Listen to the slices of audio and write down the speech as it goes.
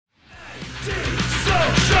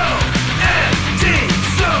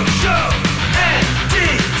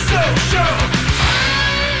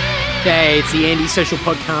Hey, it's the Andy Social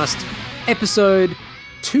Podcast, episode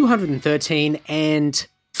 213, and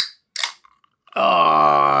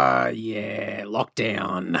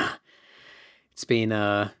lockdown. It's been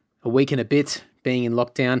a week and a bit being in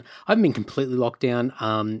lockdown. I haven't been completely locked down.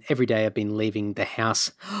 Every day I've been leaving the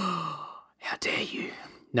house. How dare you?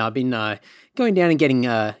 No, I've been going down and getting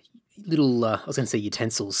little, I was going to say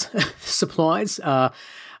utensils, supplies.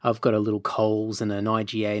 I've got a little Coles and an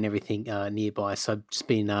IGA and everything nearby. So I've just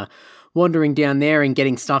been wandering down there and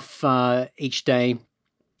getting stuff each day,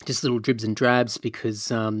 just little dribs and drabs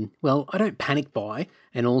because, I don't panic buy.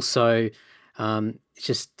 And also, it's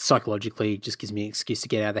just psychologically just gives me an excuse to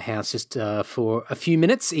get out of the house just for a few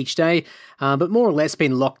minutes each day. But more or less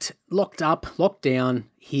been locked down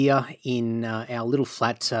here in our little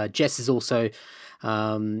flat. Jess is also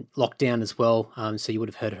locked down as well. So you would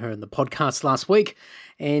have heard her in the podcast last week.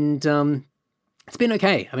 And it's been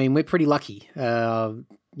okay. I mean, we're pretty lucky.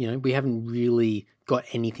 We haven't really got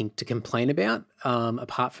anything to complain about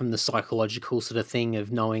apart from the psychological sort of thing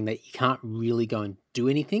of knowing that you can't really go and do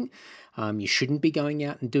anything. You shouldn't be going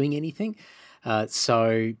out and doing anything.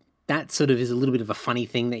 So that sort of is a little bit of a funny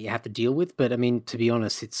thing that you have to deal with. But I mean, to be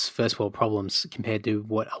honest, it's first world problems compared to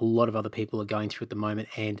what a lot of other people are going through at the moment.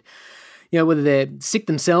 And whether they're sick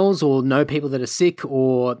themselves or know people that are sick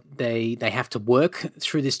or they have to work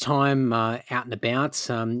through this time out and about,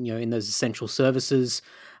 in those essential services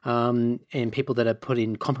and people that are put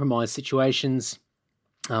in compromised situations,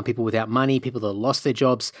 people without money, people that lost their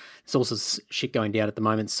jobs. There's also shit going down at the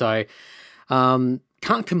moment. So can't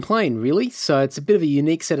complain, really. So it's a bit of a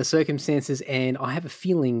unique set of circumstances, and I have a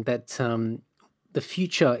feeling that the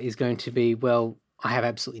future is going to be, I have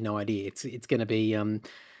absolutely no idea. It's going to be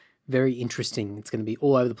very interesting. It's going to be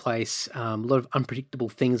all over the place. A lot of unpredictable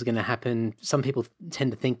things are going to happen. Some people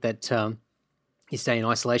tend to think that you stay in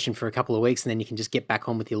isolation for a couple of weeks and then you can just get back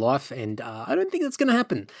on with your life. And I don't think that's going to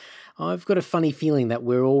happen. I've got a funny feeling that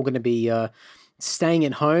we're all going to be staying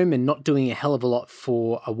at home and not doing a hell of a lot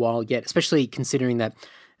for a while yet, especially considering that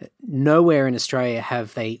nowhere in Australia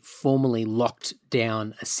have they formally locked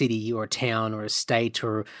down a city or a town or a state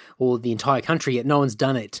or the entire country, yet no one's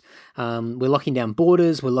done it. We're locking down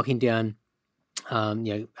borders. We're locking down,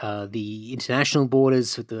 the international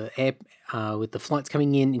borders with the flights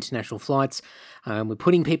coming in, international flights. We're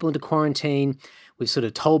putting people into quarantine. We've sort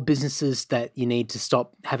of told businesses that you need to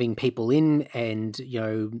stop having people in, and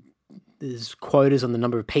there's quotas on the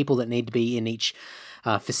number of people that need to be in each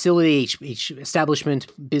facility, each establishment,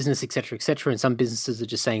 business, et cetera, et cetera. And some businesses are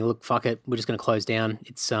just saying, look, fuck it, we're just going to close down.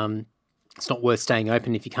 It's not worth staying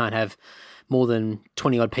open if you can't have more than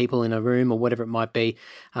 20 odd people in a room or whatever it might be.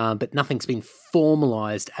 But nothing's been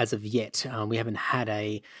formalized as of yet. We haven't had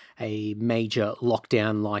a major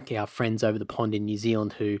lockdown like our friends over the pond in New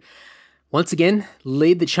Zealand, who once again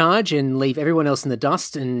lead the charge and leave everyone else in the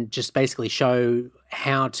dust and just basically show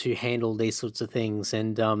how to handle these sorts of things.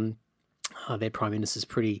 And their Prime Minister's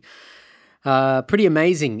pretty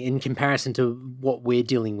amazing in comparison to what we're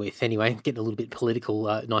dealing with. Anyway, getting a little bit political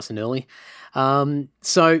nice and early.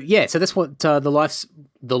 So that's what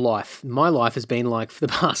my life has been like for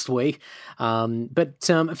the past week. But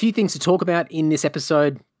a few things to talk about in this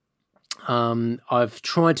episode. I've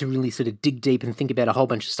tried to really sort of dig deep and think about a whole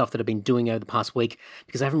bunch of stuff that I've been doing over the past week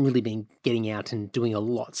because I haven't really been getting out and doing a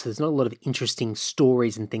lot. So there's not a lot of interesting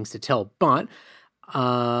stories and things to tell, but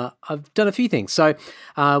I've done a few things. So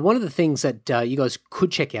one of the things that you guys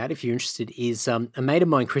could check out if you're interested is a mate of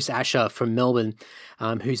mine, Chris Asher from Melbourne,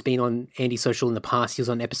 who's been on Andy Social in the past. He was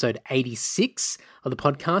on episode 86 of the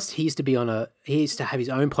podcast. He used to have his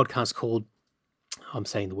own podcast called, I'm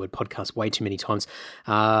saying the word podcast way too many times.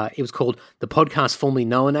 It was called The Podcast Formerly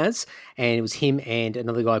Known As, and it was him and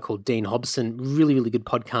another guy called Dean Hobson. Really, really good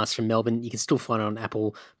podcast from Melbourne. You can still find it on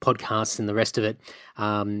Apple Podcasts and the rest of it.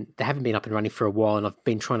 They haven't been up and running for a while, and I've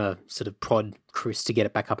been trying to sort of prod Chris to get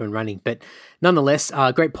it back up and running. But nonetheless,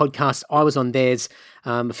 great podcast. I was on theirs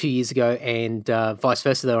a few years ago, and vice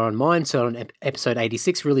versa, they're on mine. So on episode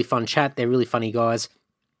 86, really fun chat. They're really funny guys.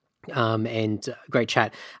 And great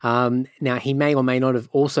chat. Now, he may or may not have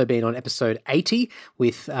also been on episode 80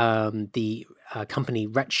 with the company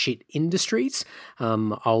Rat Shit Industries.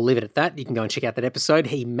 I'll leave it at that. You can go and check out that episode.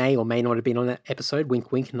 He may or may not have been on that episode.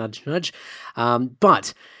 Wink, wink, nudge, nudge.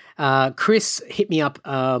 But Chris hit me up,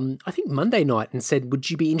 I think Monday night, and said,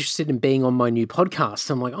 would you be interested in being on my new podcast?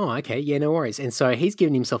 I'm like, oh, okay, yeah, no worries. And so he's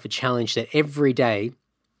given himself a challenge that every day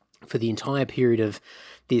for the entire period of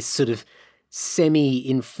this sort of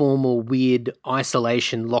semi-informal, weird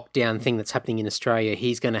isolation lockdown thing that's happening in Australia,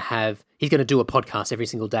 he's going to do a podcast every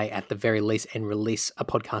single day at the very least and release a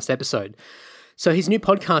podcast episode. So his new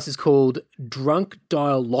podcast is called Drunk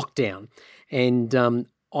Dial Lockdown. And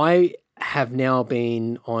I have now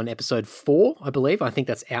been on episode 4, I believe. I think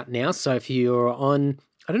that's out now. So if you're on,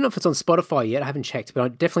 I don't know if it's on Spotify yet. I haven't checked, but I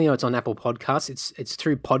definitely know it's on Apple Podcasts. It's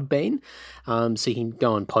through Podbean. So you can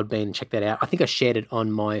go on Podbean and check that out. I think I shared it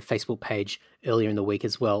on my Facebook page earlier in the week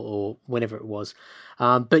as well, or whenever it was.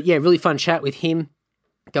 But yeah, really fun chat with him.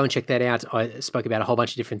 Go and check that out. I spoke about a whole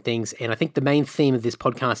bunch of different things. And I think the main theme of this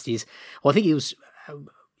podcast is, well, I think he was,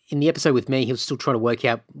 in the episode with me, he was still trying to work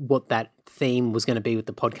out what that theme was going to be with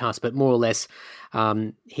the podcast. But more or less,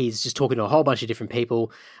 he's just talking to a whole bunch of different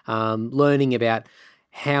people, learning about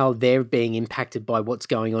how they're being impacted by what's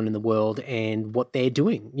going on in the world and what they're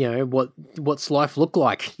doing. You know, what's life look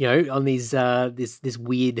like, you know, on these this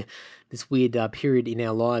weird period in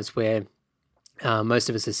our lives where most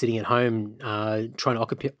of us are sitting at home, trying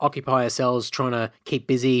to occupy ourselves, trying to keep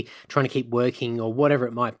busy, trying to keep working, or whatever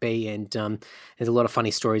it might be. And there's a lot of funny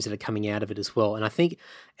stories that are coming out of it as well. And I think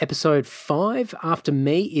episode 5 after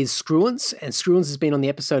me is Screwins, and Screwins has been on the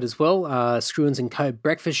episode as well. Screwins and Co.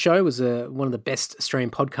 Breakfast Show was one of the best Australian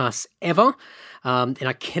podcasts ever. And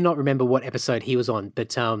I cannot remember what episode he was on,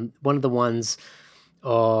 but one of the ones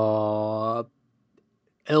earlier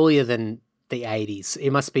than the 80s. It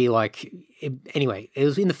must be like, anyway, it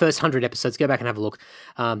was in the first 100 episodes. Go back and have a look.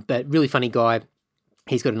 But really funny guy.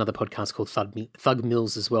 He's got another podcast called Thug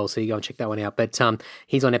Mills as well, so you go and check that one out. But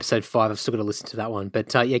he's on episode 5. I've still got to listen to that one.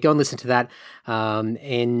 But yeah, go and listen to that.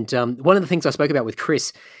 And one of the things I spoke about with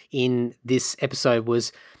Chris in this episode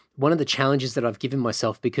was one of the challenges that I've given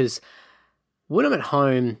myself, because when I'm at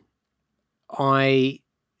home, I've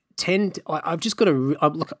just got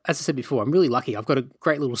look, as I said before, I'm really lucky. I've got a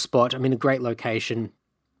great little spot. I'm in a great location.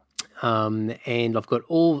 And I'm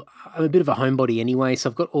a bit of a homebody anyway, so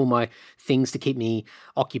I've got all my things to keep me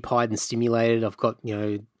occupied and stimulated. I've got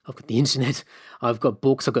the internet, I've got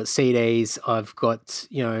books, I've got CDs, I've got,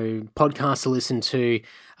 podcasts to listen to,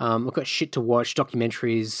 I've got shit to watch,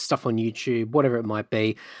 documentaries, stuff on YouTube, whatever it might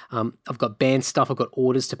be. I've got band stuff, I've got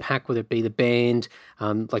orders to pack, whether it be the band,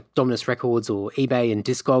 like Dominus Records or eBay and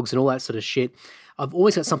Discogs and all that sort of shit. I've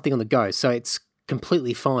always got something on the go, so it's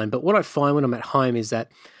completely fine. But what I find when I'm at home is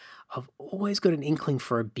that I've always got an inkling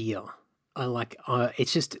for a beer. I've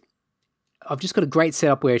just got a great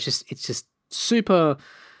setup where it's just super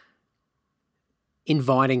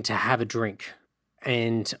inviting to have a drink.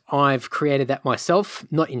 And I've created that myself,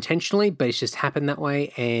 not intentionally, but it's just happened that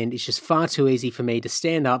way. And it's just far too easy for me to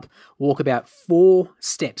stand up, walk about 4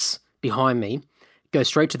 steps behind me, go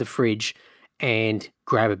straight to the fridge and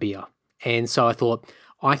grab a beer. And so I thought,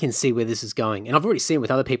 I can see where this is going. And I've already seen it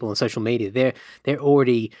with other people on social media. They're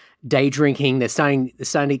already day drinking. They're starting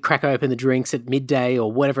to crack open the drinks at midday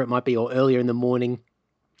or whatever it might be, or earlier in the morning.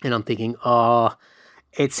 And I'm thinking,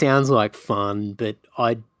 it sounds like fun, but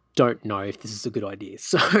I don't know if this is a good idea.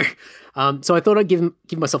 So I thought I'd give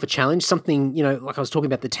myself a challenge, something, like I was talking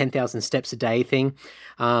about the 10,000 steps a day thing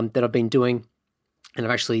that I've been doing. And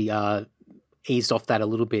I've actually eased off that a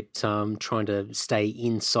little bit, trying to stay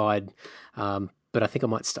inside. But I think I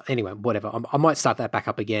might anyway, whatever. I might start that back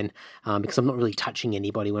up again because I'm not really touching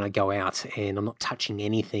anybody when I go out, and I'm not touching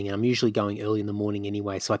anything. And I'm usually going early in the morning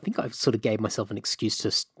anyway. So I think I've sort of gave myself an excuse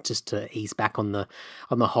just to ease back on the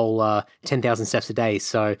whole 10,000 steps a day.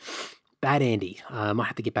 So bad Andy. I might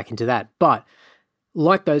have to get back into that. But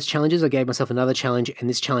like those challenges, I gave myself another challenge, and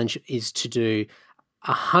this challenge is to do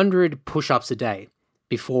 100 push-ups a day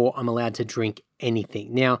before I'm allowed to drink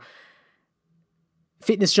anything. Now,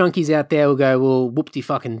 fitness junkies out there will go, well,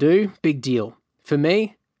 whoop-de-fucking-do, big deal. For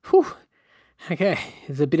me, okay,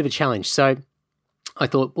 it's a bit of a challenge. So I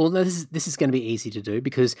thought, well, no, this is going to be easy to do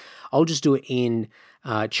because I'll just do it in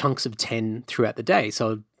chunks of 10 throughout the day. So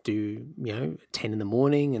I'll do, 10 in the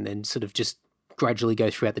morning and then sort of just gradually go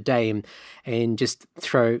throughout the day and just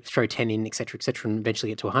throw 10 in, et cetera, and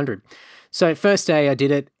eventually get to 100. So first day I did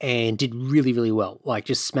it and did really, really well, like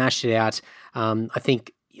just smashed it out. I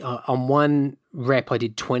think on one rep I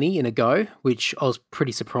did 20 in a go, which I was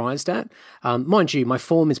pretty surprised at. Mind you, my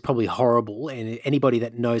form is probably horrible, and anybody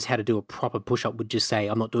that knows how to do a proper push-up would just say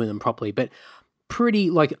I'm not doing them properly, but pretty,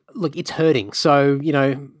 look, it's hurting. So,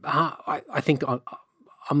 I think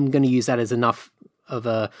I'm going to use that as enough of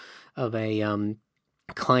a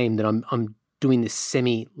claim that I'm doing this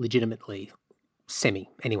semi-legitimately.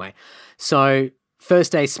 Anyway. So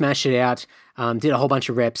first day, smashed it out, did a whole bunch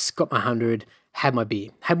of reps, got my 100, had my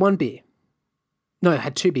beer. Had one beer. No,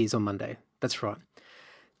 had 2 beers on Monday. That's right.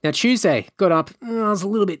 Now Tuesday, got up. I was a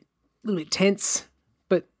little bit tense,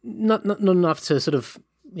 but not enough to sort of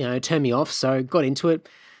turn me off. So got into it,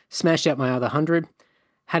 smashed out my other 100,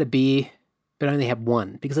 had a beer, but I only had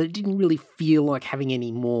one because I didn't really feel like having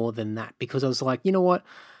any more than that, because I was like, you know what?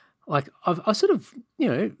 Like I've sort of,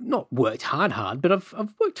 not worked hard, but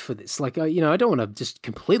I've worked for this. Like, I don't want to just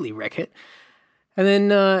completely wreck it. And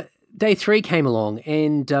then day 3 came along,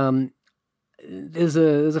 and there's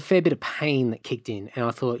a fair bit of pain that kicked in, and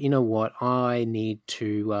I thought, you know what, I need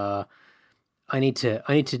to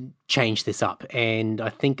change this up. And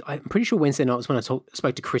I'm pretty sure Wednesday night was when I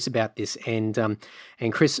spoke to Chris about this, and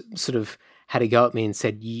Chris sort of had a go at me and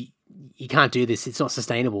said, you can't do this, it's not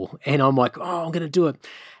sustainable. And I'm like, oh, I'm going to do it.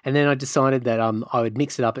 And then I decided that I would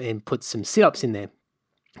mix it up and put some sit-ups in there.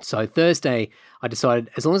 So Thursday, I decided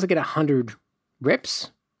as long as I get 100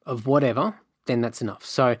 reps of whatever, then that's enough.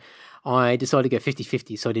 So I decided to go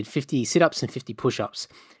 50-50. So I did 50 sit-ups and 50 push-ups.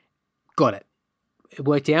 Got it. It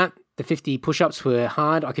worked out. The 50 push-ups were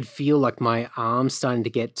hard. I could feel like my arms starting to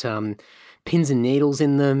get pins and needles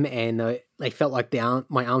in them, and they felt like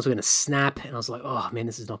my arms were going to snap, and I was like, oh man,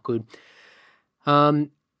 this is not good. And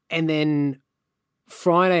then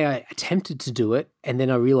Friday I attempted to do it, and then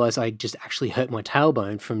I realized I just actually hurt my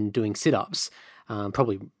tailbone from doing sit-ups,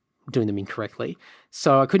 probably doing them incorrectly.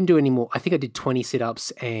 So I couldn't do any more. I think I did 20 sit-ups,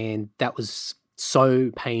 and that was so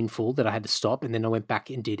painful that I had to stop. And then I went back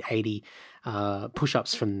and did 80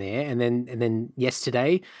 push-ups from there. And then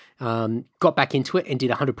yesterday, got back into it and did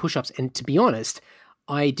 100 push-ups. And to be honest,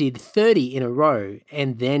 I did 30 in a row,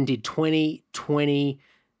 and then did 20, 20,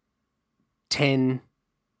 10,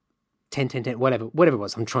 10, 10, 10, whatever it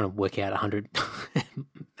was. I'm trying to work out 100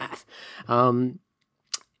 math.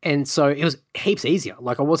 And so it was heaps easier.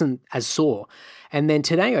 Like, I wasn't as sore. And then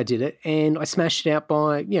today I did it, and I smashed it out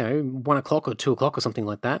by, 1 o'clock or 2 o'clock or something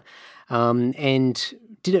like that. And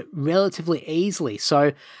did it relatively easily.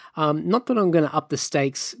 So not that I'm going to up the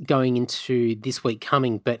stakes going into this week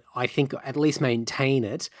coming, but I think at least maintain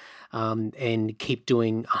it and keep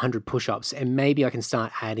doing 100 push-ups. And maybe I can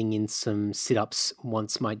start adding in some sit-ups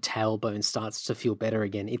once my tailbone starts to feel better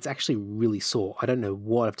again. It's actually really sore. I don't know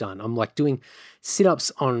what I've done. I'm like doing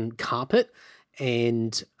sit-ups on carpet,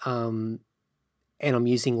 and I'm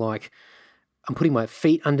using I'm putting my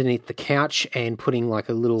feet underneath the couch and putting like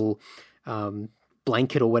a little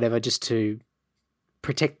blanket or whatever just to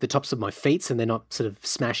protect the tops of my feet so they're not sort of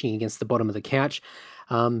smashing against the bottom of the couch.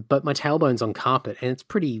 But my tailbone's on carpet, and it's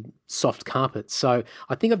pretty soft carpet. So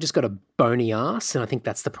I think I've just got a bony ass, and I think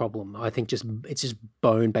that's the problem. I think it's just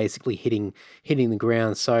bone basically hitting the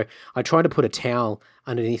ground. So I tried to put a towel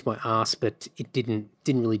underneath my ass, but it didn't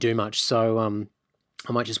really do much. So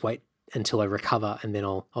I might just wait until I recover, and then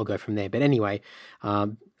I'll go from there. But anyway,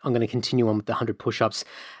 I'm going to continue on with the 100 push-ups.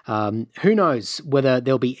 Who knows whether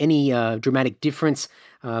there'll be any dramatic difference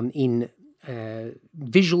in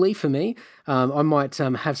visually for me. I might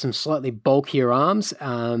have some slightly bulkier arms,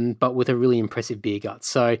 but with a really impressive beer gut.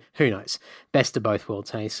 So who knows? Best of both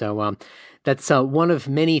worlds, hey? So that's one of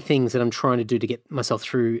many things that I'm trying to do to get myself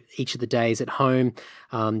through each of the days at home,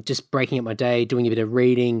 just breaking up my day, doing a bit of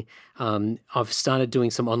reading. I've started doing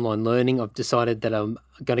some online learning. I've decided that I'm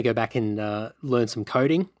going to go back and learn some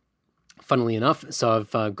coding, funnily enough. So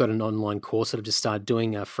I've got an online course that I've just started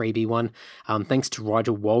doing, a freebie one. Thanks to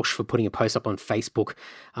Rigel Walsh for putting a post up on Facebook,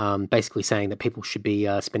 basically saying that people should be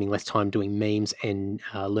spending less time doing memes and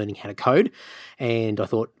learning how to code. And I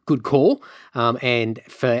thought, good call. And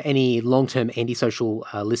for any long-term antisocial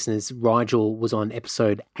listeners, Rigel was on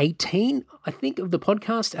episode 18, I think, of the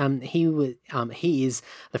podcast. He is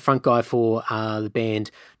the front guy for the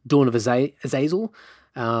band Dawn of Azazel.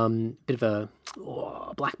 Bit of a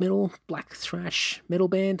black thrash metal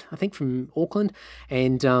band, I think, from Auckland.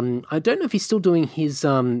 And I don't know if he's still doing his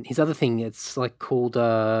other thing. It's like called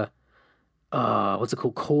what's it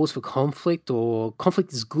called? Cause for Conflict, or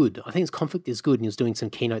Conflict is Good. I think it's Conflict is Good. And he was doing some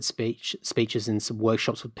keynote speeches and some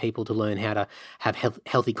workshops with people to learn how to have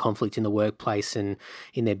healthy conflict in the workplace and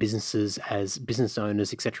in their businesses as business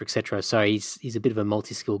owners, et cetera, et cetera. So he's a bit of a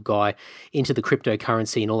multi-skilled guy into the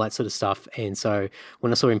cryptocurrency and all that sort of stuff. And so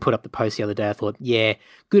when I saw him put up the post the other day, I thought, yeah,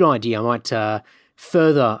 good idea. I might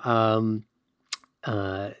further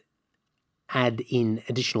add in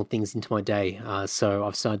additional things into my day. So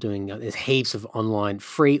I've started doing, there's heaps of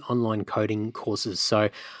free online coding courses. So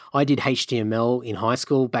I did HTML in high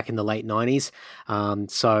school back in the late 90s.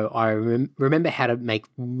 So I remember how to make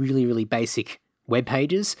really, really basic web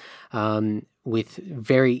pages with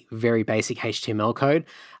very, very basic HTML code.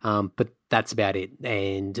 But that's about it.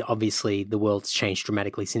 And obviously the world's changed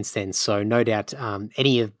dramatically since then. So no doubt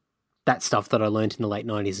any of that stuff that I learned in the late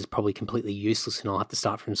 90s is probably completely useless, and I'll have to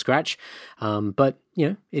start from scratch. But,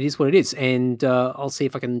 it is what it is. And I'll see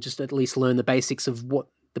if I can just at least learn the basics of what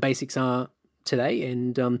the basics are today.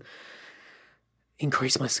 And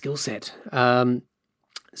increase my skill set.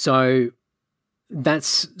 So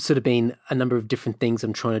that's sort of been a number of different things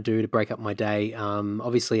I'm trying to do to break up my day.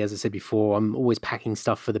 Obviously, as I said before, I'm always packing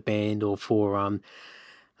stuff for the band or for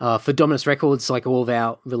Dominus Records, like all of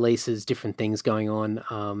our releases, different things going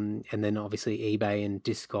on. And then obviously eBay and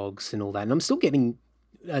Discogs and all that. And I'm still getting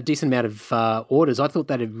a decent amount of orders. I thought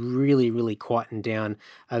that had really, really quietened down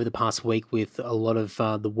over the past week with a lot of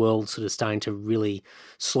the world sort of starting to really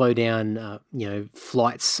slow down,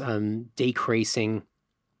 flights decreasing.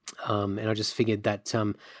 And I just figured that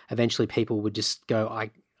eventually people would just go,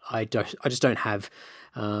 I just don't have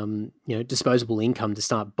disposable income to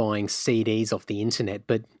start buying CDs off the internet.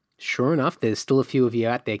 But sure enough, there's still a few of you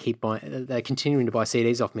out there they're continuing to buy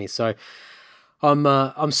CDs off me. So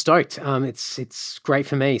I'm stoked. It's great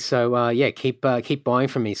for me. So keep buying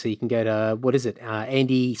from me. So you can go to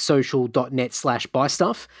andysocial.net/buy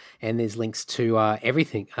stuff, and there's links to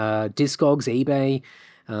everything, Discogs, eBay,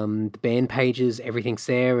 the band pages, everything's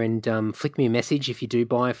there. And flick me a message if you do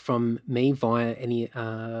buy from me via any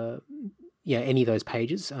of those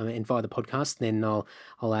pages and via the podcast. Then I'll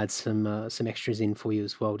add some extras in for you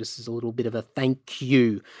as well, just as a little bit of a thank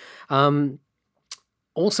you.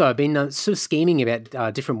 Also, I've been sort of scheming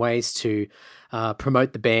about different ways to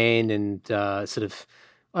promote the band and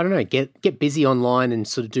get busy online and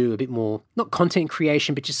sort of do a bit more, not content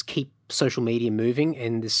creation, but just keep social media moving.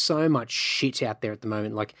 And there's so much shit out there at the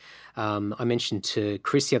moment. Like I mentioned to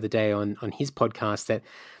Chris the other day on his podcast that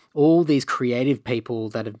all these creative people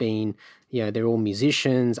that have been, they're all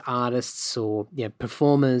musicians, artists, or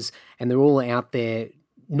performers, and they're all out there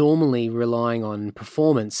normally relying on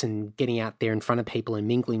performance and getting out there in front of people and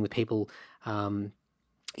mingling with people in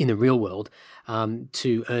the real world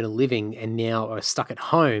to earn a living, and now are stuck at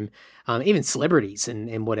home. Even celebrities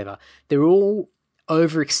and whatever, they're all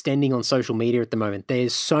overextending on social media at the moment.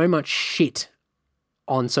 There's so much shit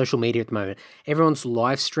on social media at the moment. Everyone's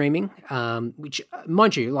live streaming, which,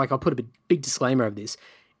 mind you, like I'll put a big disclaimer of this.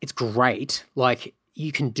 It's great. Like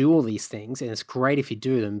you can do all these things and it's great if you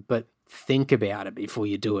do them, but think about it before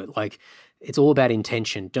you do it. Like it's all about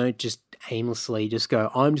intention. Don't just aimlessly just go,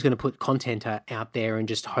 I'm just going to put content out there and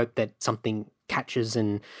just hope that something catches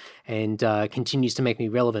and continues to make me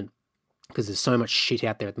relevant, because there's so much shit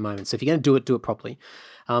out there at the moment. So if you're going to do it properly.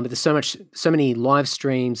 But there's so many live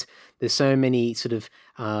streams. There's so many sort of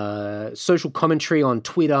social commentary on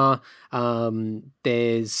Twitter.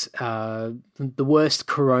 There's the worst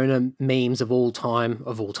Corona memes of all time.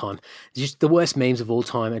 Just the worst memes of all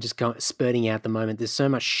time are just spurting out at the moment. There's so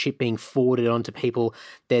much shit being forwarded onto people.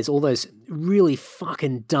 There's all those really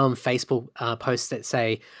fucking dumb Facebook posts that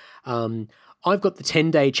say, I've got the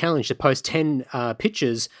 10-day challenge to post 10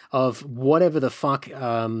 pictures of whatever the fuck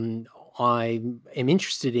I am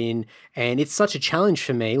interested in, and it's such a challenge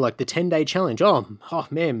for me, like the 10-day challenge. Oh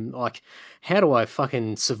man, like how do I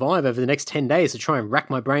fucking survive over the next 10 days to try and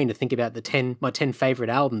rack my brain to think about my 10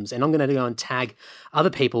 favorite albums? And I'm going to go and tag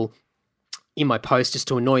other people in my post just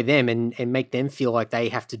to annoy them and make them feel like they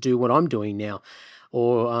have to do what I'm doing now.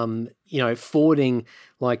 Or, forwarding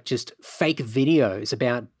like just fake videos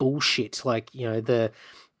about bullshit, like, that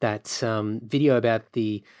video about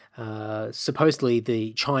the supposedly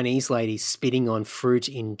the Chinese lady spitting on fruit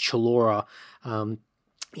in Chullora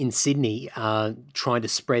in Sydney, trying to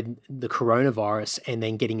spread the coronavirus and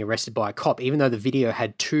then getting arrested by a cop, even though the video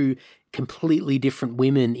had two completely different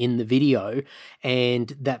women in the video,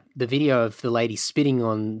 and that the video of the lady spitting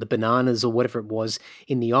on the bananas or whatever it was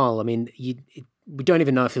in the aisle. I mean, we don't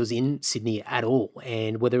even know if it was in Sydney at all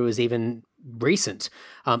and whether it was even recent.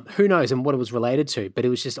 Who knows and what it was related to, but it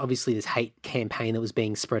was just obviously this hate campaign that was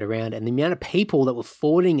being spread around, and the amount of people that were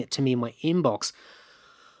forwarding it to me in my inbox,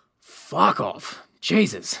 fuck off.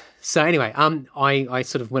 Jesus. So anyway, I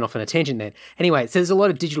sort of went off on a tangent there. Anyway, so there's a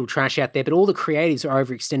lot of digital trash out there, but all the creatives are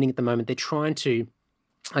overextending at the moment. They're trying to,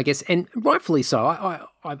 I guess, and rightfully so,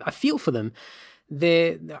 I feel for them.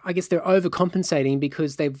 I guess they're overcompensating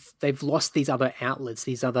because they've lost these other outlets,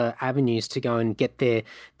 these other avenues to go and get their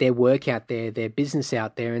work out there, their business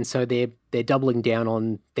out there, and so they're doubling down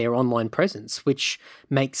on their online presence, which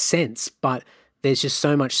makes sense. But there's just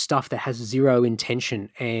so much stuff that has zero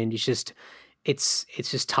intention, and it's just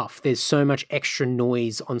tough. There's so much extra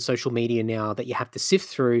noise on social media now that you have to sift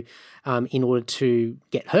through in order to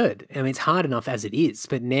get heard. I mean, it's hard enough as it is,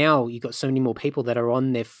 but now you've got so many more people that are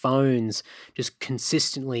on their phones just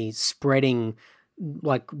consistently spreading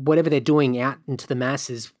like whatever they're doing out into the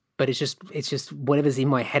masses. But it's just whatever's in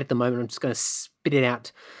my head at the moment, I'm just going to spit it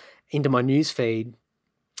out into my news feed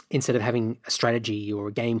instead of having a strategy or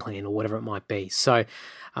a game plan or whatever it might be. So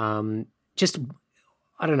I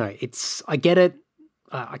don't know. I get it.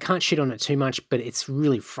 I can't shit on it too much, but it's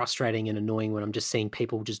really frustrating and annoying when I'm just seeing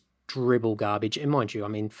people just dribble garbage. And mind you, I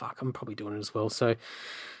mean, fuck, I'm probably doing it as well. So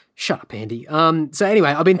shut up, Andy. So anyway,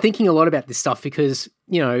 I've been thinking a lot about this stuff because,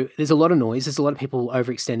 there's a lot of noise. There's a lot of people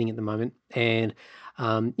overextending at the moment. And,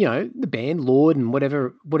 the band, Lord, and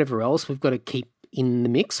whatever else, we've got to keep in the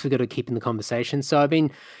mix. We've got to keep in the conversation. So I've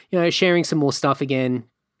been, sharing some more stuff again.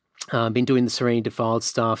 Been doing the Serenity Defiled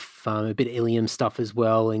stuff, a bit of Ilium stuff as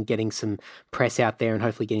well, and getting some press out there, and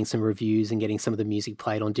hopefully getting some reviews and getting some of the music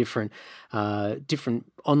played on different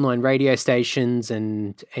online radio stations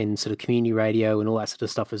and sort of community radio and all that sort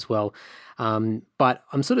of stuff as well. But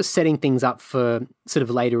I'm sort of setting things up for sort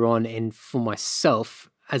of later on and for myself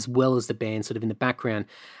as well as the band sort of in the background.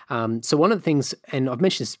 So one of the things, and I've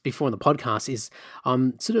mentioned this before on the podcast, is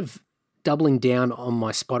sort of doubling down on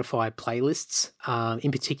my Spotify playlists,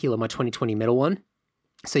 in particular my 2020 metal one.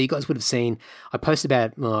 So you guys would have seen, I post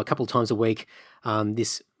about a couple of times a week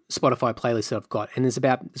this Spotify playlist that I've got, and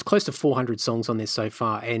there's close to 400 songs on there so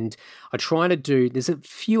far. And I try to there's a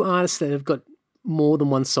few artists that have got more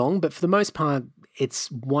than one song, but for the most part,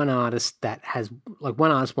 it's one artist that has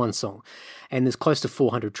one artist, one song, and there's close to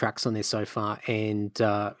 400 tracks on there so far. And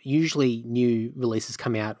usually new releases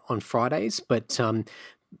come out on Fridays, but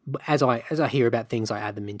as I hear about things, I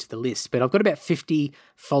add them into the list. But I've got about 50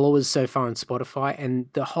 followers so far on Spotify, and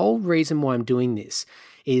the whole reason why I'm doing this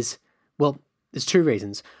is, well, there's two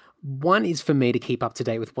reasons. One is for me to keep up to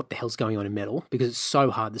date with what the hell's going on in metal, because it's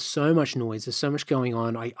so hard. There's so much noise. There's so much going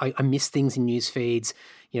on. I miss things in news feeds.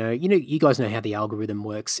 You guys know how the algorithm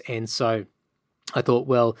works, and so I thought,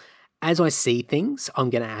 well, as I see things, I'm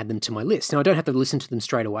going to add them to my list. Now, I don't have to listen to them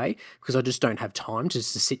straight away because I just don't have time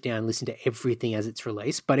just to sit down and listen to everything as it's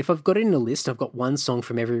released. But if I've got it in a list, I've got one song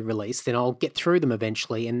from every release, then I'll get through them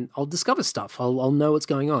eventually and I'll discover stuff. I'll know what's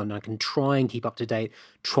going on. I can try and keep up to date,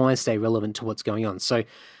 try and stay relevant to what's going on. So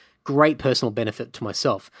great personal benefit to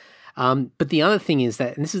myself. But the other thing is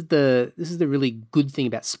that, and this is the really good thing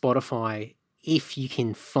about Spotify, if you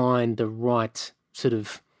can find the right sort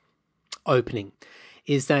of opening,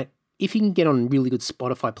 is that if you can get on really good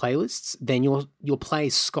Spotify playlists, then your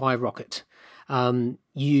plays skyrocket.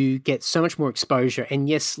 You get so much more exposure. And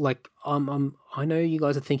yes, I know you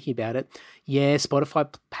guys are thinking about it. Yeah,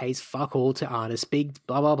 Spotify pays fuck all to artists, big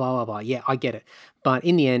blah, blah, blah, blah, blah. Yeah, I get it. But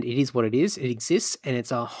in the end, it is what it is. It exists, and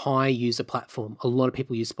it's a high user platform. A lot of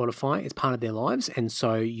people use Spotify. It's part of their lives. And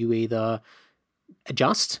so you either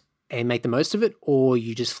adjust and make the most of it, or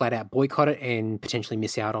you just flat out boycott it and potentially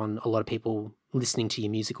miss out on a lot of people listening to your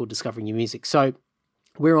music or discovering your music. So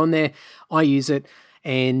we're on there. I use it.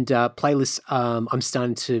 And playlists, I'm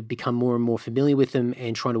starting to become more and more familiar with them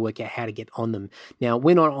and trying to work out how to get on them. Now,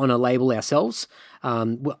 we're not on a label ourselves.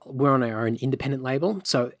 We're on our own independent label.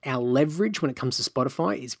 So our leverage when it comes to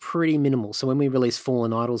Spotify is pretty minimal. So when we released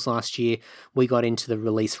Fallen Idols last year, we got into the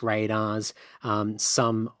release radars,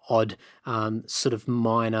 some odd sort of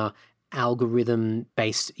minor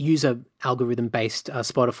user algorithm-based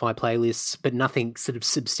Spotify playlists, but nothing sort of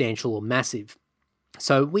substantial or massive.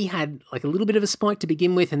 So we had like a little bit of a spike to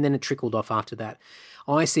begin with, and then it trickled off after that.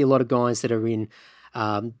 I see a lot of guys that are in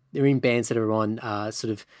bands that are on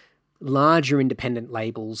sort of larger independent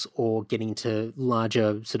labels or getting into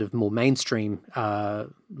larger sort of more mainstream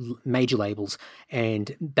major labels,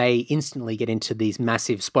 and they instantly get into these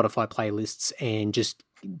massive Spotify playlists and just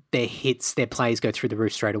their hits, their plays go through the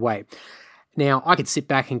roof straight away. Now, I could sit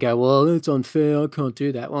back and go, well, that's unfair, I can't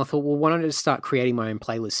do that. Well, I thought, well, why don't I just start creating my own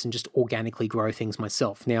playlists and just organically grow things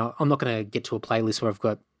myself? Now, I'm not going to get to a playlist where I've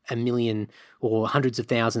got 1 million or hundreds of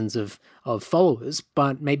thousands of followers,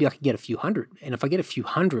 but maybe I can get a few hundred. And if I get a few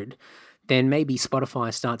hundred, then maybe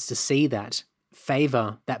Spotify starts to see that,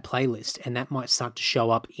 favor that playlist, and that might start to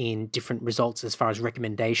show up in different results as far as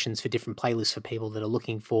recommendations for different playlists for people that are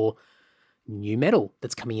looking for new metal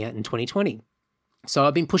that's coming out in 2020. So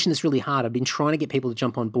I've been pushing this really hard. I've been trying to get people to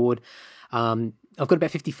jump on board. I've got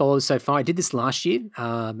about 50 followers so far. I did this last year,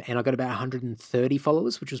 and I got about 130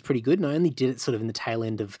 followers, which was pretty good. And I only did it sort of in the tail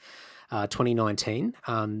end of 2019.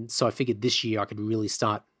 So I figured this year I could really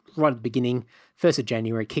start right at the beginning, 1st of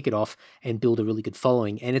January, kick it off and build a really good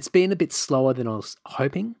following. And it's been a bit slower than I was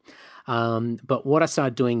hoping. But what I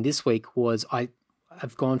started doing this week was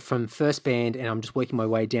I've gone from first band and I'm just working my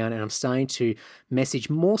way down, and I'm starting to message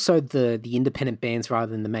more so the independent bands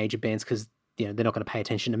rather than the major bands, because they're not going to pay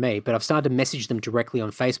attention to me. But I've started to message them directly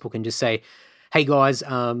on Facebook and just say, hey guys,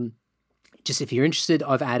 just if you're interested,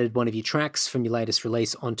 I've added one of your tracks from your latest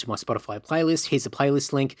release onto my Spotify playlist. Here's the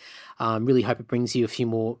playlist link. Really hope it brings you a few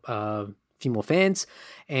more fans,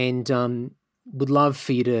 and would love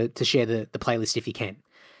for you to share the playlist if you can,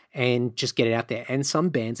 and just get it out there. And some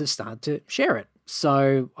bands have started to share it.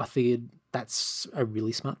 So I figured that's a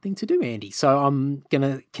really smart thing to do, Andy. So I'm going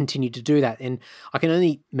to continue to do that. And I can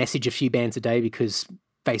only message a few bands a day because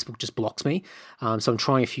Facebook just blocks me. So I'm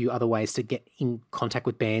trying a few other ways to get in contact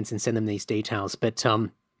with bands and send them these details. But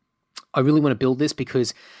I really want to build this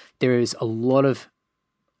because there is a lot of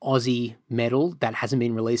Aussie metal that hasn't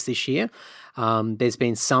been released this year. There's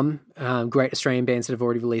been some great Australian bands that have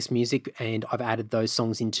already released music, and I've added those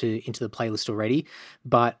songs into the playlist already.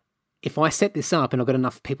 But if I set this up and I've got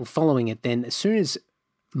enough people following it, then as soon as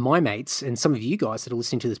my mates and some of you guys that are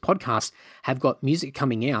listening to this podcast have got music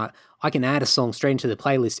coming out, I can add a song straight into the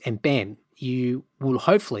playlist and bam, you will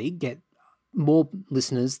hopefully get more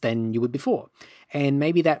listeners than you would before. And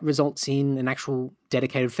maybe that results in an actual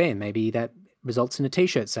dedicated fan. Maybe that results in a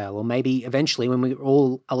t-shirt sale, or maybe eventually when we're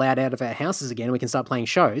all allowed out of our houses again, we can start playing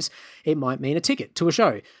shows. It might mean a ticket to a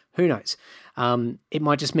show. Who knows? It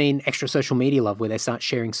might just mean extra social media love where they start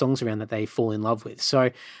sharing songs around that they fall in love with.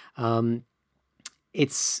 So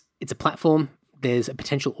it's a platform. There's a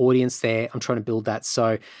potential audience there. I'm trying to build that.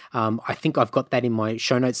 So I think I've got that in my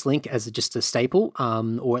show notes link as just a staple,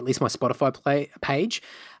 or at least my Spotify page.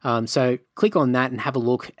 So click on that and have a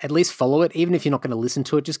look. At least follow it. Even if you're not going to listen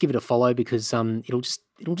to it, just give it a follow because it'll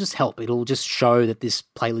just help. It'll just show that this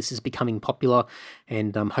playlist is becoming popular,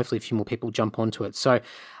 and hopefully a few more people jump onto it. So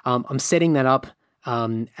I'm setting that up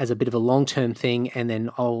as a bit of a long-term thing, and then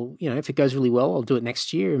I'll, if it goes really well, I'll do it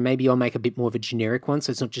next year, and maybe I'll make a bit more of a generic one, so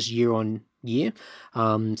it's not just year on year.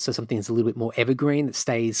 So something that's a little bit more evergreen that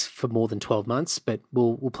stays for more than 12 months, but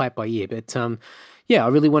we'll play it by year. But I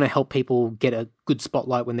really want to help people get a good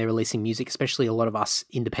spotlight when they're releasing music, especially a lot of us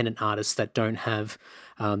independent artists that don't have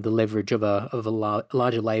the leverage of a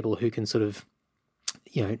larger label who can sort of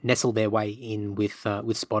nestle their way in with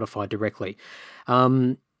Spotify directly.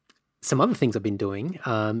 Some other things I've been doing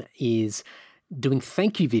is doing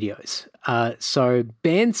thank you videos. So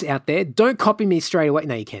bands out there, don't copy me straight away.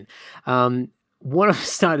 No, you can. What I've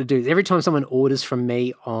started to do is every time someone orders from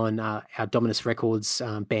me on our Dominus Records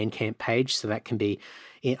Bandcamp page, so that can be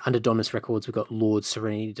under Dominus Records, we've got Lord,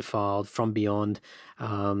 Serenity Defiled, From Beyond,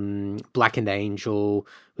 Blackened Angel,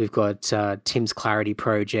 we've got Tim's Clarity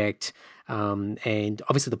Project, and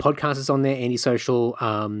obviously the podcast is on there, Andy Social,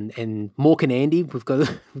 and Mork and Andy. We've got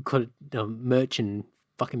merch and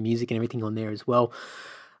fucking music and everything on there as well.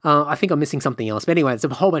 I think I'm missing something else, but anyway, it's a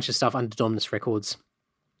whole bunch of stuff under Dominus Records,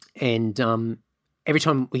 and every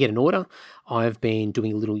time we get an order, I've been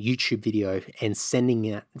doing a little YouTube video and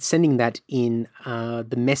sending that in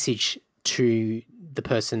the message to the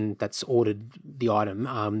person that's ordered the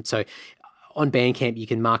item. So on Bandcamp, you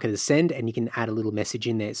can mark it as send, and you can add a little message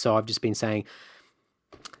in there. So I've just been saying,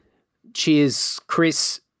 cheers,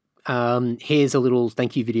 Chris. Here's a little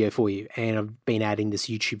thank you video for you. And I've been adding this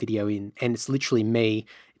YouTube video in, and it's literally me.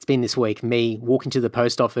 It's been this week, me walking to the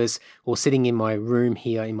post office or sitting in my room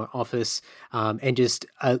here in my office, and just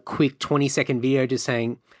a quick 20-second video just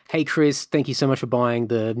saying, hey, Chris, thank you so much for buying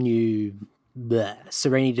the new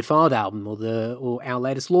Serenity Defiled album, or our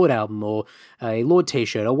latest Lord album, or a Lord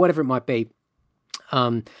t-shirt, or whatever it might be.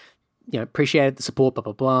 Appreciate the support, blah,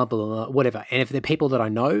 blah, blah, blah, blah, whatever. And if they're people that I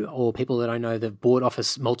know, or people that I know that have bought off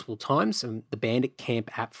us multiple times, and the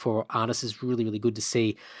Bandcamp app for artists is really, really good to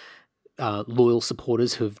see loyal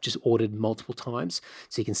supporters who have just ordered multiple times,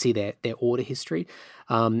 so you can see their order history.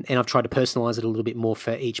 And I've tried to personalize it a little bit more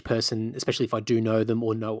for each person, especially if I do know them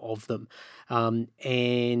or know of them.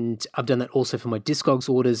 And I've done that also for my Discogs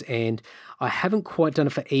orders, and I haven't quite done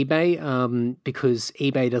it for eBay because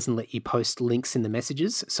eBay doesn't let you post links in the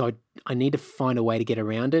messages. So I need to find a way to get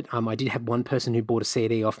around it. I did have one person who bought a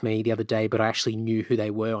CD off me the other day, but I actually knew who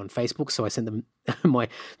they were on Facebook, so I sent them my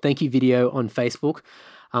thank you video on Facebook.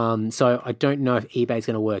 So I don't know if eBay is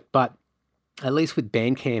going to work, but at least with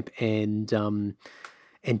Bandcamp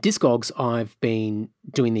and Discogs, I've been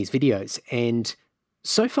doing these videos, and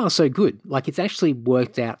so far so good. Like, it's actually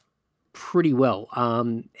worked out pretty well.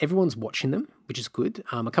 Everyone's watching them, which is good.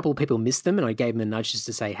 A couple of people missed them, and I gave them a nudge just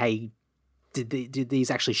to say, hey, did these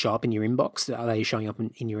actually show up in your inbox? Are they showing up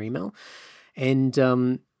in your email? And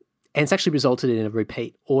it's actually resulted in a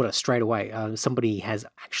repeat order straight away. Somebody has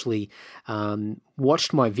actually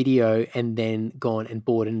watched my video and then gone and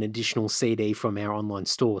bought an additional CD from our online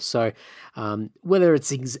store. So whether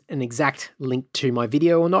it's an exact link to my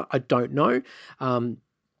video or not, I don't know.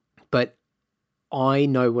 But I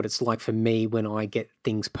know what it's like for me when I get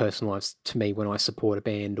things personalized to me when I support a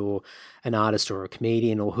band or an artist or a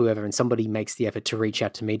comedian or whoever, and somebody makes the effort to reach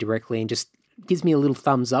out to me directly and just gives me a little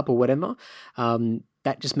thumbs up or whatever.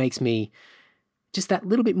 That just makes me just that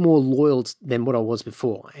little bit more loyal than what I was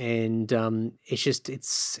before. And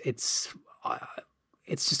it's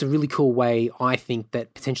it's just a really cool way, I think,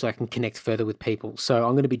 that potentially I can connect further with people. So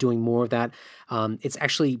I'm going to be doing more of that. It's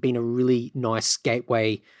actually been a really nice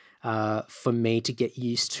gateway for me to get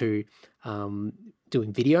used to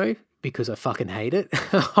doing video, because I fucking hate it.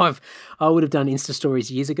 I would have done Insta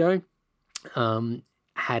stories years ago,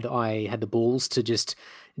 had I had the balls to just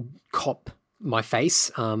cop my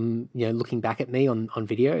face, looking back at me on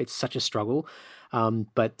video. It's such a struggle.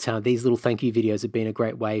 But these little thank you videos have been a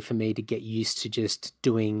great way for me to get used to just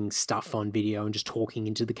doing stuff on video and just talking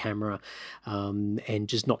into the camera, and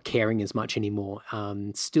just not caring as much anymore.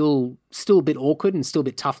 Still a bit awkward and still a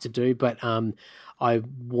bit tough to do, but I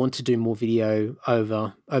want to do more video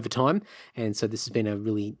over time. And so this has been a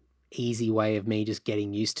really easy way of me just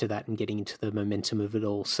getting used to that and getting into the momentum of it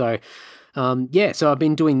all. So so I've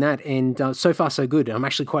been doing that, and so far so good. I'm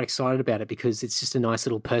actually quite excited about it because it's just a nice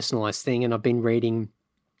little personalized thing. And I've been reading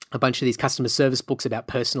a bunch of these customer service books about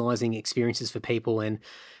personalizing experiences for people. And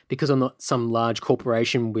because I'm not some large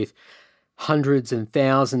corporation with hundreds and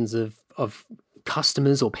thousands of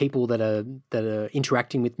customers or people that are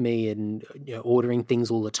interacting with me and ordering things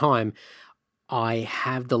all the time, I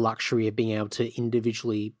have the luxury of being able to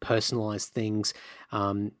individually personalize things,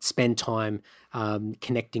 spend time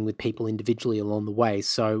connecting with people individually along the way.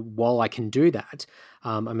 So while I can do that,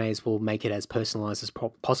 I may as well make it as personalized as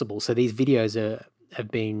possible. So these videos have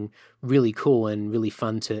been really cool and really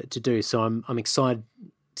fun to do. So I'm excited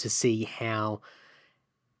to see how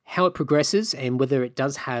it progresses and whether it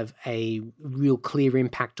does have a real clear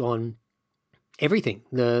impact on everything,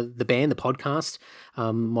 the band, the podcast,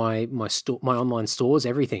 my online stores,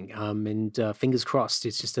 everything. And fingers crossed,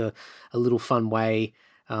 it's just a little fun way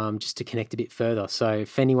just to connect a bit further. So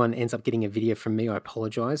if anyone ends up getting a video from me, I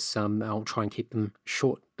apologize. I'll try and keep them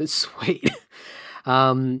short but sweet.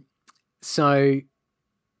 So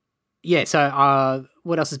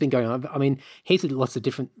what else has been going on? I mean, heaps of lots of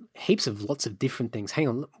different things. Hang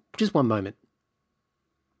on, just one moment.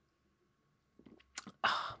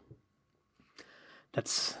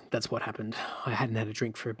 That's what happened. I hadn't had a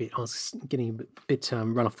drink for a bit. I was getting a bit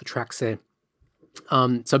run off the tracks there.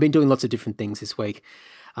 So I've been doing lots of different things this week.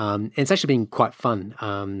 And it's actually been quite fun.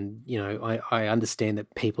 I understand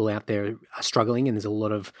that people out there are struggling, and there's a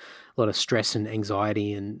lot of stress and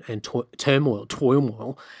anxiety and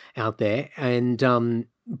turmoil out there. And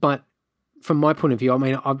but from my point of view, I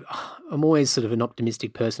mean, I'm always sort of an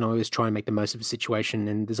optimistic person. I always try and make the most of a situation,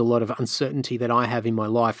 and there's a lot of uncertainty that I have in my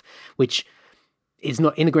life, which is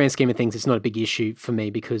not, in the grand scheme of things, it's not a big issue for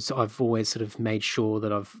me because I've always sort of made sure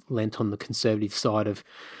that I've lent on the conservative side of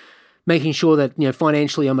making sure that,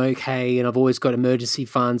 financially I'm okay, and I've always got emergency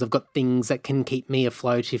funds. I've got things that can keep me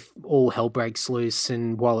afloat if all hell breaks loose.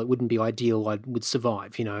 And while it wouldn't be ideal, I would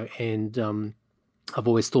survive, and I've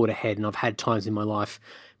always thought ahead. And I've had times in my life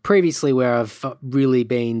previously where I've really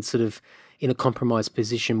been sort of in a compromised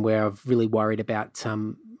position where I've really worried about,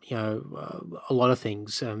 a lot of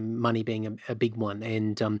things, money being a big one.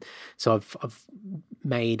 And so I've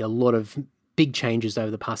made a lot of big changes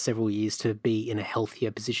over the past several years to be in a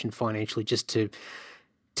healthier position financially, just to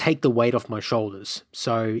take the weight off my shoulders.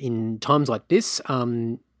 So in times like this,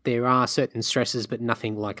 there are certain stresses, but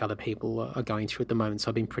nothing like other people are going through at the moment. So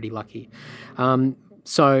I've been pretty lucky.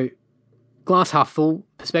 So glass half full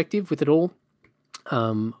perspective with it all.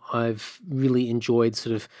 I've really enjoyed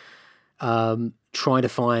sort of trying to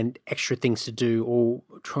find extra things to do, or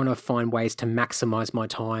trying to find ways to maximize my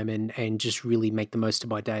time and just really make the most of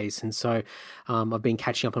my days. And so I've been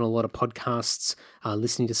catching up on a lot of podcasts,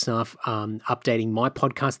 listening to stuff, updating my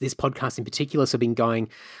podcast, this podcast in particular. So I've been going,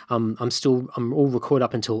 I'm all recorded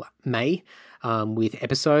up until May with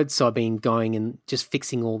episodes. So I've been going and just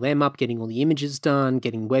fixing all them up, getting all the images done,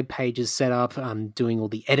 getting web pages set up, doing all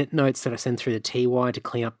the edit notes that I send through the TY to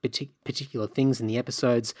clean up particular things in the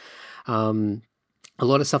episodes. A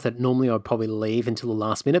lot of stuff that normally I'd probably leave until the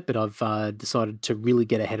last minute, but I've decided to really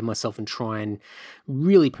get ahead of myself and try and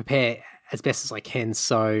really prepare as best as I can.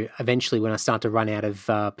 So eventually when I start to run out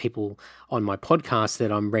of people on my podcast,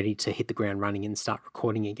 that I'm ready to hit the ground running and start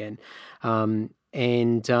recording again.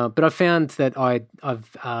 But I found that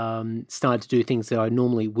I've started to do things that I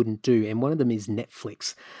normally wouldn't do, and one of them is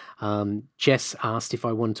Netflix. Jess asked if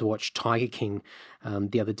I wanted to watch Tiger King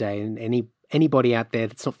the other day, and anybody out there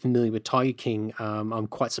that's not familiar with Tiger King, I'm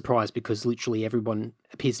quite surprised because literally everyone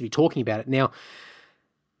appears to be talking about it. Now,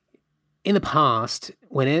 in the past,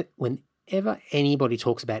 whenever anybody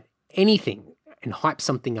talks about anything and hype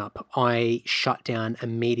something up, I shut down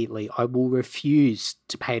immediately. I will refuse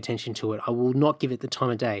to pay attention to it. I will not give it the time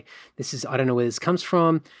of day. I don't know where this comes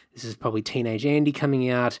from. This is probably teenage Andy coming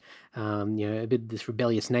out, a bit of this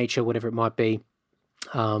rebellious nature, whatever it might be.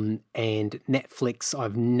 And Netflix,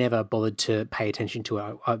 I've never bothered to pay attention to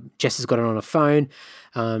it. Jess has got it on her phone.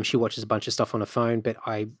 She watches a bunch of stuff on her phone, but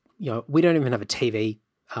we don't even have a TV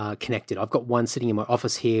connected. I've got one sitting in my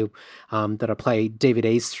office here that I play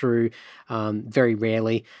DVDs through very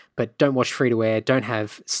rarely, but don't watch free-to-air, don't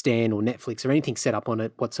have Stan or Netflix or anything set up on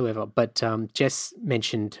it whatsoever. But Jess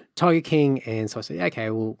mentioned Tiger King, and so I said, okay,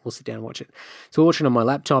 we'll sit down and watch it. So we're watching on my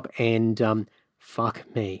laptop, and fuck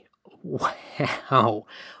me. Wow,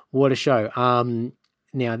 what a show.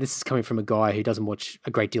 Now, this is coming from a guy who doesn't watch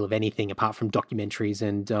a great deal of anything apart from documentaries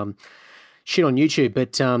and shit on YouTube.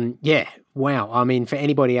 But yeah, wow. I mean, for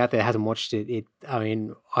anybody out there that hasn't watched it, I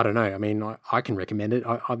don't know. I mean, I can recommend it.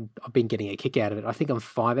 I've been getting a kick out of it. I think I'm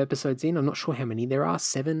 5 episodes in. I'm not sure how many there are,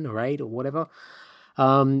 7 or 8 or whatever.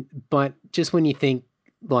 But just when you think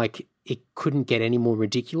like it couldn't get any more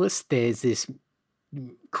ridiculous, there's this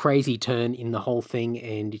crazy turn in the whole thing,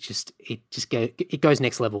 and it goes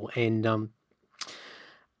next level. And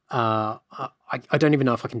I don't even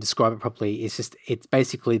know if I can describe it properly. It's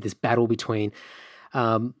basically this battle between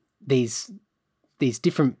these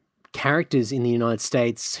different characters in the United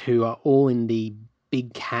States who are all in the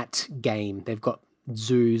big cat game. They've got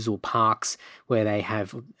zoos or parks where they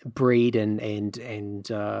have breed and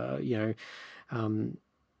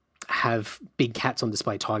have big cats on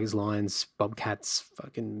display: tigers, lions, bobcats,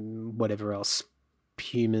 fucking whatever else,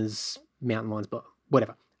 pumas, mountain lions, but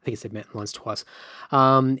whatever. I think I said mountain lions twice.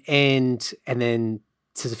 And then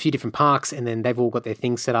there's a few different parks, and then they've all got their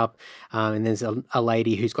things set up. And there's a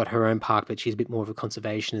lady who's got her own park, but she's a bit more of a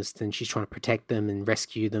conservationist, and she's trying to protect them and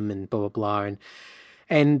rescue them and blah, blah, blah.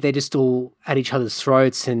 And they're just all at each other's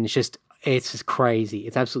throats, and it's just crazy.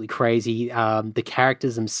 It's absolutely crazy. The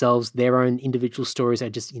characters themselves, their own individual stories are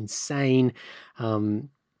just insane. I won't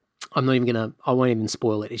even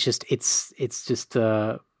spoil it. It's just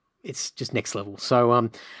next level. So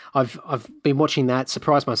I've been watching that,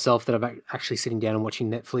 surprised myself that I'm actually sitting down and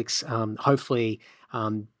watching Netflix. Hopefully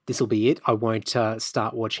this will be it. I won't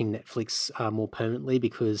start watching Netflix more permanently,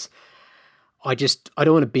 because I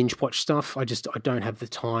don't want to binge watch stuff. I don't have the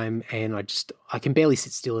time, and I can barely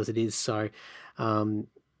sit still as it is. So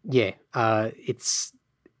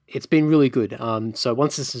it's been really good. So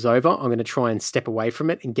once this is over, I'm going to try and step away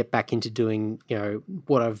from it and get back into doing,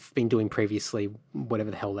 what I've been doing previously,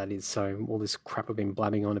 whatever the hell that is. So all this crap I've been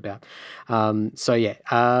blabbing on about. Go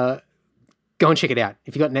and check it out.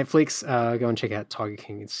 If you got Netflix, go and check out Tiger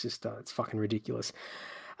King. It's just, it's fucking ridiculous.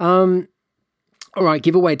 All right,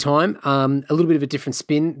 giveaway time. A little bit of a different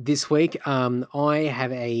spin this week. I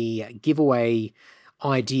have a giveaway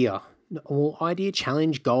idea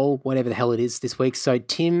challenge, goal, whatever the hell it is this week. So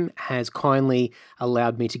Tim has kindly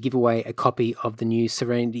allowed me to give away a copy of the new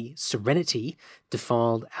Serenity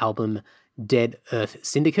Defiled album, Dead Earth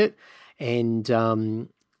Syndicate, and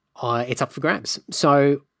it's up for grabs.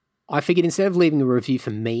 So I figured instead of leaving a review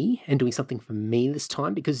for me and doing something for me this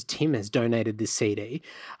time, because Tim has donated this CD,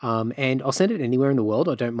 and I'll send it anywhere in the world,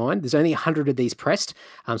 I don't mind. There's only 100 of these pressed,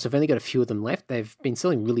 so I've only got a few of them left. They've been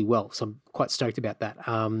selling really well, so I'm quite stoked about that,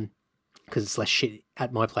 because it's less shit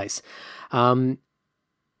at my place.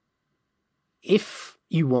 If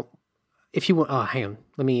you want, hang on,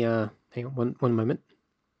 let me, hang on one moment.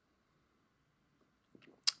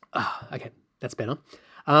 Okay, that's better.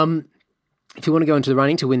 If you want to go into the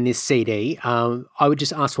running to win this CD, I would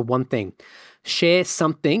just ask for one thing. Share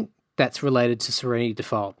something that's related to Serenity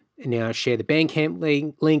Defiled. Now, share the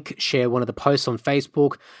Bandcamp link, share one of the posts on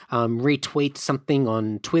Facebook, retweet something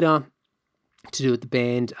on Twitter to do with the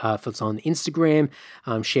band. If it's on Instagram,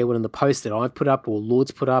 share one of the posts that I've put up or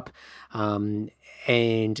Lord's put up,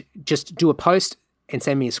 and just do a post and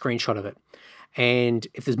send me a screenshot of it. And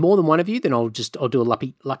if there's more than one of you, then I'll do a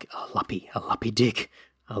lumpy dick.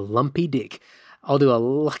 I'll do a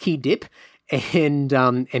lucky dip and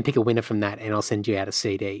pick a winner from that, and I'll send you out a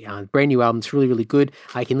CD. Brand new album. It's really, really good.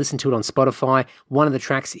 You can listen to it on Spotify. One of the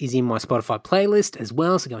tracks is in my Spotify playlist as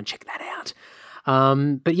well, so go and check that out.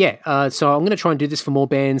 So I'm going to try and do this for more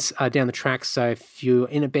bands down the track. So if you're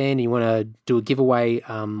in a band and you want to do a giveaway,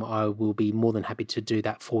 I will be more than happy to do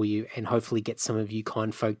that for you, and hopefully get some of you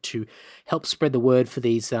kind folk to help spread the word for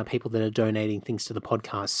these people that are donating things to the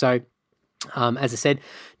podcast. So as I said,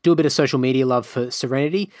 do a bit of social media love for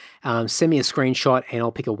Serenity. Send me a screenshot, and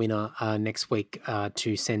I'll pick a winner next week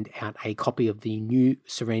to send out a copy of the new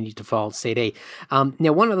Serenity Defiled CD.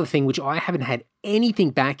 Now, one other thing which I haven't had anything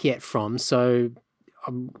back yet from, so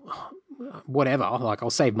whatever, I'll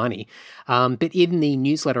save money. But in the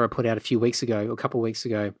newsletter I put out a couple of weeks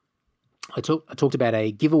ago, I talked about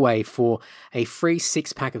a giveaway for a free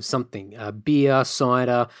 6-pack of something: beer,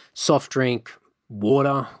 cider, soft drink,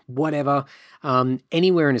 water, whatever,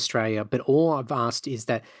 anywhere in Australia. But all I've asked is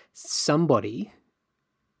that somebody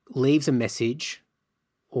leaves a message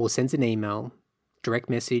or sends an email, direct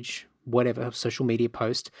message, whatever, social media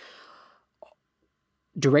post,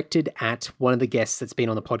 directed at one of the guests that's been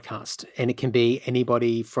on the podcast. And it can be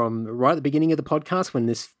anybody from right at the beginning of the podcast when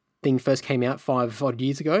this thing first came out 5 odd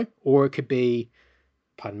years ago, or it could be,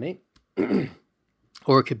 pardon me,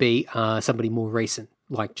 or it could be somebody more recent,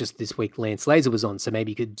 like just this week Lance Laser was on. So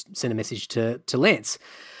maybe you could send a message to Lance.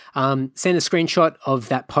 Send a screenshot of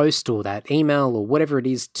that post or that email or whatever it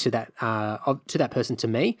is to that person to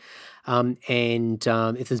me. And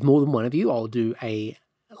if there's more than one of you, I'll do a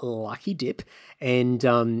lucky dip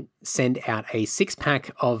and send out a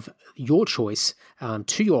 6-pack of your choice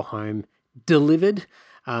to your home, delivered,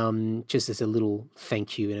 just as a little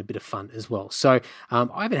thank you and a bit of fun as well. So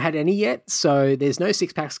I haven't had any yet, so there's no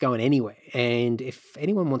 6-packs going anywhere. And if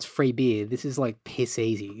anyone wants free beer, this is like piss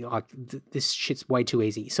easy. Like this shit's way too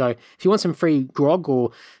easy. So if you want some free grog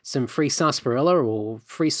or some free sarsaparilla or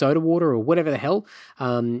free soda water or whatever the hell,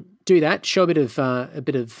 do that. Show a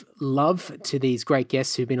bit of love to these great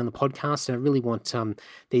guests who've been on the podcast. And I really want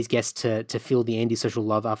these guests to feel the anti-social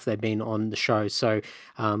love after they've been on the show. So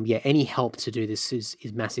any help to do this is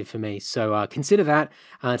massive for me. So consider that.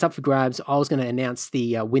 It's up for grabs. I was going to announce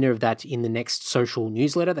the winner of that in the next social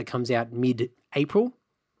newsletter that comes out mid-April.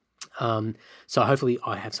 So hopefully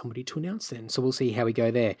I have somebody to announce then. So we'll see how we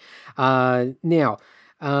go there. Now,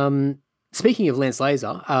 speaking of Lance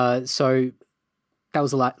Laser, so that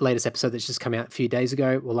was the latest episode that's just come out a few days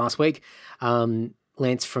ago, or last week.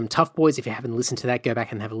 Lance from Tough Boys. If you haven't listened to that, go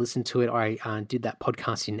back and have a listen to it. I did that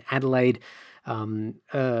podcast in Adelaide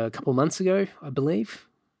a couple of months ago, I believe.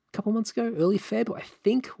 Early Feb, I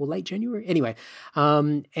think, or late January. Anyway,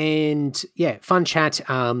 and yeah, fun chat.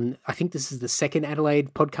 I think this is the second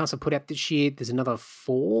Adelaide podcast I put out this year. There's another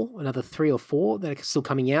 3 or 4 that are still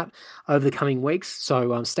coming out over the coming weeks.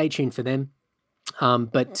 So stay tuned for them.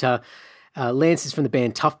 Lance is from the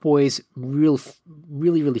band Tough Boys, really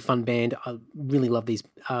fun band. I really love these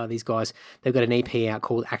guys. They've got an EP out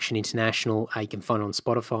called Action International. You can find it on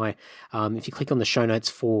Spotify. If you click on the show notes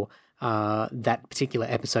for that particular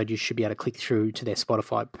episode, you should be able to click through to their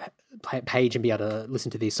Spotify page and be able to listen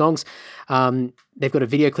to these songs. They've got a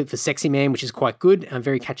video clip for Sexy Man, which is quite good, a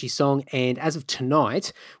very catchy song. And as of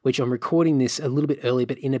tonight, which I'm recording this a little bit early,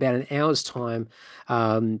 but in about an hour's time,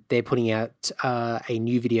 they're putting out a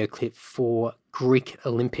new video clip for Greek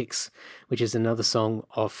Olympics, which is another song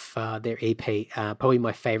off their EP, probably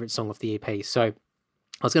my favorite song off the EP. So I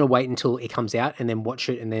was going to wait until it comes out and then watch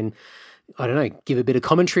it and then, I don't know, give a bit of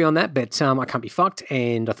commentary on that, but I can't be fucked,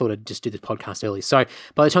 and I thought I'd just do the podcast early. So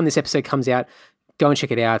by the time this episode comes out, go and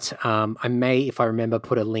check it out. I may, if I remember,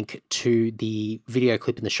 put a link to the video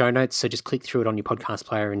clip in the show notes, so just click through it on your podcast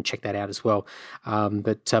player and check that out as well.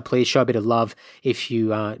 But please show a bit of love if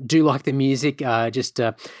you do like the music. Do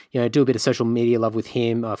a bit of social media love with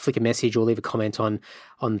him. Flick a message or leave a comment on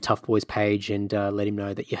the Tough Boys page and let him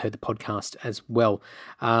know that you heard the podcast as well.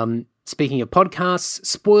 Speaking of podcasts,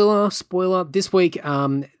 spoiler, this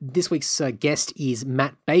week's guest is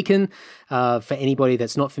Matt Bacon. For anybody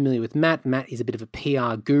that's not familiar with Matt is a bit of a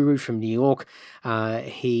PR guru from New York.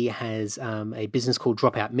 He has a business called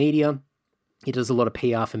Dropout Media. He does a lot of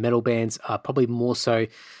PR for metal bands, probably more so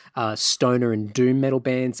stoner and doom metal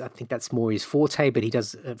bands. I think that's more his forte, but he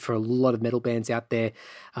does for a lot of metal bands out there.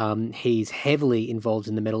 He's heavily involved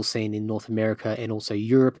in the metal scene in North America and also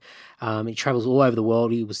Europe. He travels all over the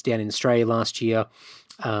world. He was down in Australia last year.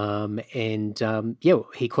 He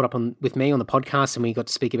caught up with me on the podcast and we got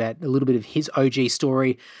to speak about a little bit of his OG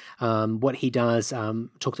story, what he does,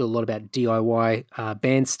 talked a lot about DIY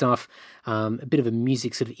band stuff, a bit of a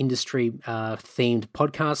music sort of industry themed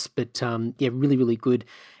podcast, but really, really good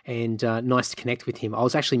and nice to connect with him. I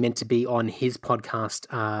was actually meant to be on his podcast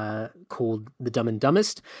called The Dumb and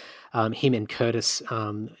Dumbest. Him and Curtis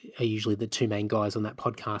are usually the two main guys on that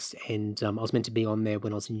podcast, and I was meant to be on there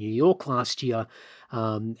when I was in New York last year. I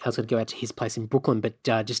was going to go out to his place in Brooklyn, but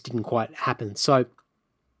just didn't quite happen. So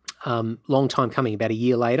long time coming, about a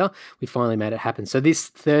year later, we finally made it happen. So this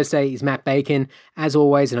Thursday is Matt Bacon. As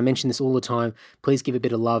always, and I mention this all the time, please give a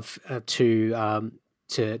bit of love to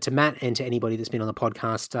Matt and to anybody that's been on the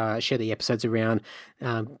podcast. Share the episodes around,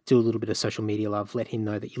 do a little bit of social media love, let him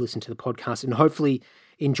know that you listen to the podcast and hopefully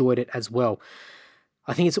enjoyed it as well.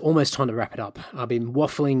 I think it's almost time to wrap it up. I've been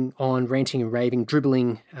waffling on, ranting and raving,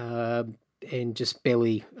 dribbling, and just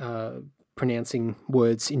barely pronouncing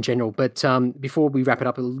words in general. But before we wrap it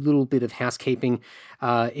up, a little bit of housekeeping.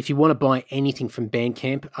 If you want to buy anything from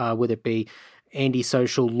Bandcamp, whether it be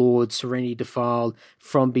Anti-Social, Lord, Serenity Defiled,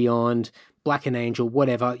 From Beyond, Black and Angel,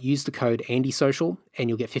 whatever, use the code AndySocial and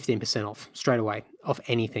you'll get 15% off straight away off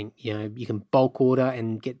anything. You can bulk order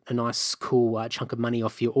and get a nice, cool chunk of money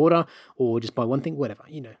off your order, or just buy one thing, whatever.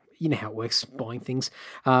 You know how it works, buying things.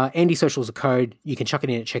 AndySocial is a code. You can chuck it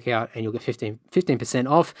in at checkout and you'll get 15%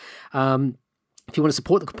 off. If you want to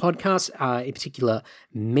support the podcast, in particular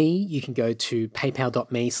me, you can go to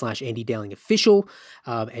paypal.me/AndyDowlingOfficial,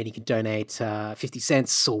 and you can donate 50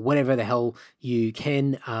 cents or whatever the hell you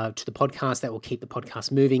can to the podcast. That will keep the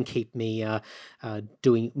podcast moving, keep me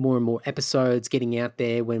doing more and more episodes, getting out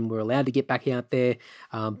there when we're allowed to get back out there,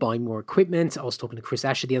 buying more equipment. I was talking to Chris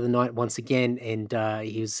Asher the other night once again, and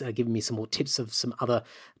he was giving me some more tips of some other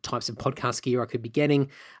types of podcast gear I could be getting.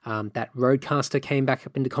 That Rodecaster came back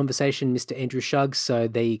up into conversation, Mr. Andrew Shuggs. So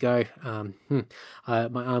there you go.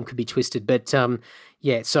 My arm could be twisted, but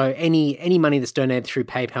yeah. So any money that's donated through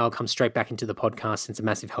PayPal comes straight back into the podcast. It's a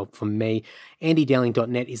massive help for me.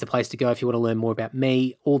 AndyDowling.net is the place to go if you want to learn more about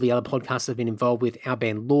me, all the other podcasts I've been involved with, our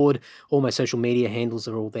band Lord. All my social media handles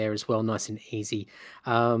are all there as well, nice and easy.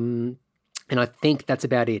 And I think that's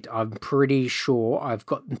about it. I'm pretty sure I've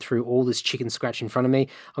gotten through all this chicken scratch in front of me.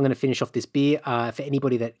 I'm going to finish off this beer. For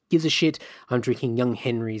anybody that gives a shit, I'm drinking Young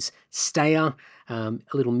Henry's Stayer, a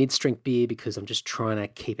little mid-strength beer because I'm just trying to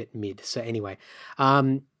keep it mid. So anyway,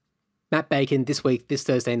 Matt Bacon this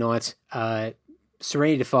Thursday night,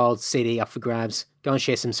 Serenity Defiled CD up for grabs. Go and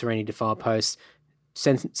share some Serenity Defiled posts.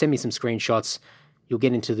 Send me some screenshots. You'll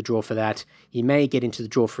get into the draw for that. You may get into the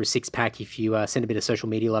draw for a 6-pack if you send a bit of social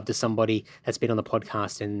media love to somebody that's been on the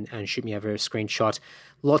podcast and shoot me over a screenshot.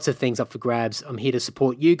 Lots of things up for grabs. I'm here to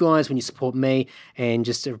support you guys when you support me, and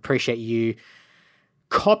just to appreciate you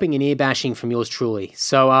copping and ear bashing from yours truly.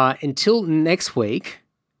 So until next week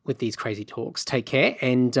with these crazy talks, take care,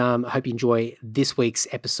 and I hope you enjoy this week's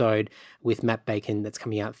episode with Matt Bacon that's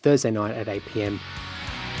coming out Thursday night at 8 p.m.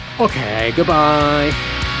 Okay, goodbye.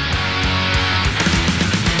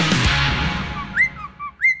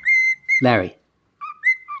 Larry,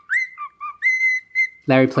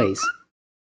 please.